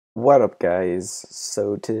What up, guys?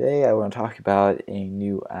 So today I want to talk about a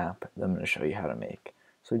new app that I'm going to show you how to make.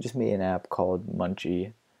 So we just made an app called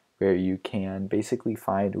Munchie where you can basically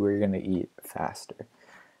find where you're going to eat faster.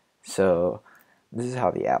 So this is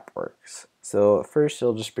how the app works. So first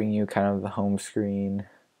it'll just bring you kind of the home screen,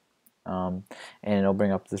 and it'll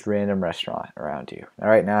bring up this random restaurant around you. Now,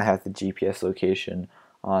 right now I have the GPS location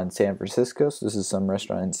on San Francisco, so this is some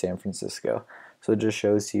restaurant in San Francisco. So it just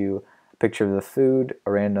shows you a picture of the food,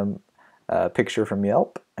 a random picture from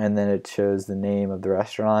Yelp, and then it shows the name of the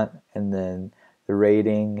restaurant, and then the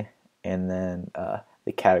rating, and then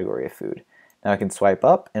the category of food. Now I can swipe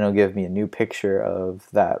up and it'll give me a new picture of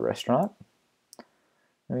that restaurant.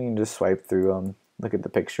 And we can just swipe through them, look at the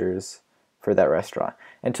pictures for that restaurant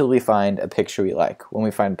until we find a picture we like. When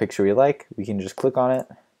we find a picture we like, we can just click on it,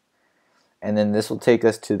 and then this will take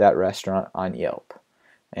us to that restaurant on Yelp.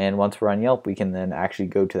 And once we're on Yelp, we can then actually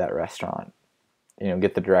go to that restaurant,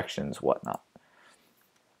 get the directions, whatnot.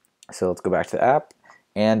 So let's go back to the app,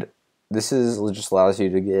 and this just allows you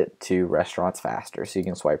to get to restaurants faster. So you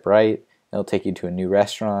can swipe right, it'll take you to a new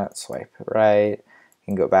restaurant, swipe right, you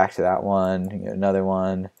can go back to that one, another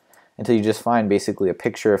one, until you just find basically a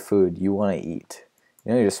picture of food you want to eat.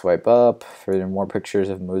 You just swipe up for more pictures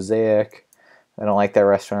of mosaic. I don't like that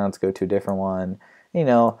restaurant, let's go to a different one.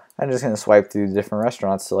 I'm just going to swipe through different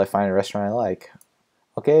restaurants till I find a restaurant I like.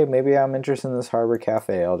 Okay, maybe I'm interested in this Harbor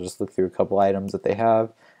Cafe. I'll just look through a couple items that they have.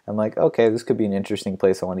 I'm like, okay, this could be an interesting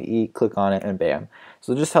place I want to eat. Click on it and bam.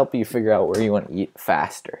 So it'll just help you figure out where you want to eat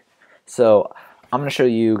faster. So I'm going to show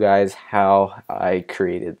you guys how I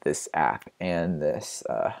created this app and this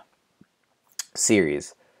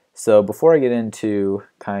series. So before I get into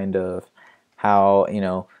kind of how,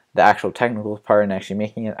 the actual technical part and actually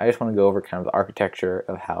making it, I just want to go over kind of the architecture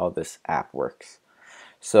of how this app works.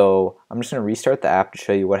 So I'm just going to restart the app to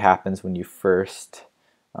show you what happens when you first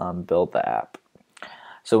build the app.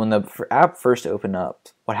 So when the app first opens up,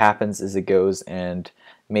 what happens is it goes and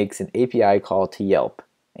makes an API call to Yelp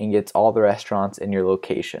and gets all the restaurants in your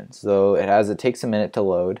location. So it takes a minute to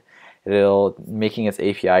load. It'll making its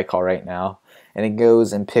API call right now, and it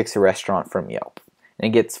goes and picks a restaurant from Yelp. And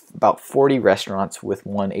it gets about 40 restaurants with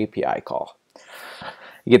one API call.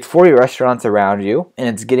 It gets 40 restaurants around you, and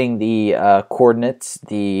it's getting the coordinates,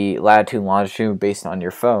 the latitude and longitude based on your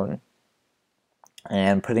phone,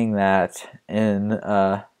 and putting that in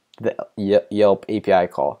the Yelp API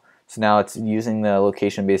call. So now it's using the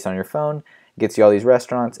location based on your phone, gets you all these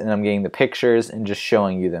restaurants, and I'm getting the pictures and just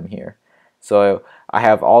showing you them here. So I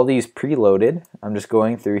have all these preloaded. I'm just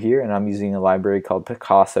going through here, and I'm using a library called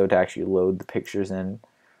Picasso to actually load the pictures in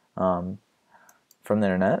from the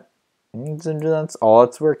internet. And that's all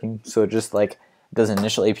it's working. So it just does an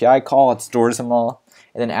initial API call, it stores them all,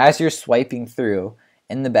 and then as you're swiping through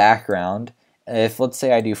in the background, if let's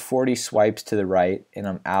say I do 40 swipes to the right and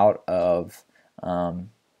I'm out of the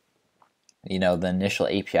initial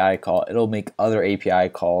API call, it'll make other API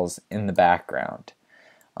calls in the background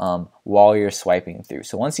while you're swiping through.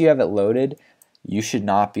 So once you have it loaded, you should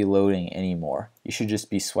not be loading anymore. You should just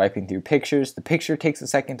be swiping through pictures. The picture takes a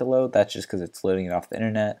second to load. That's just because it's loading it off the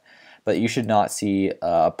internet. But you should not see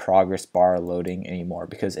a progress bar loading anymore,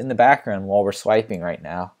 because in the background while we're swiping right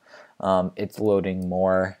now, it's loading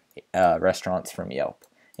more restaurants from Yelp.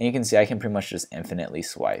 And you can see I can pretty much just infinitely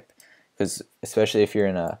swipe, because especially if you're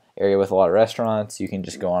in an area with a lot of restaurants, you can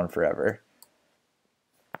just go on forever.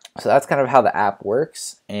 So that's kind of how the app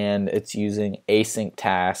works, and it's using async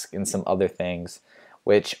task and some other things,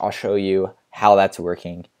 which I'll show you how that's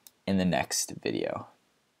working in the next video.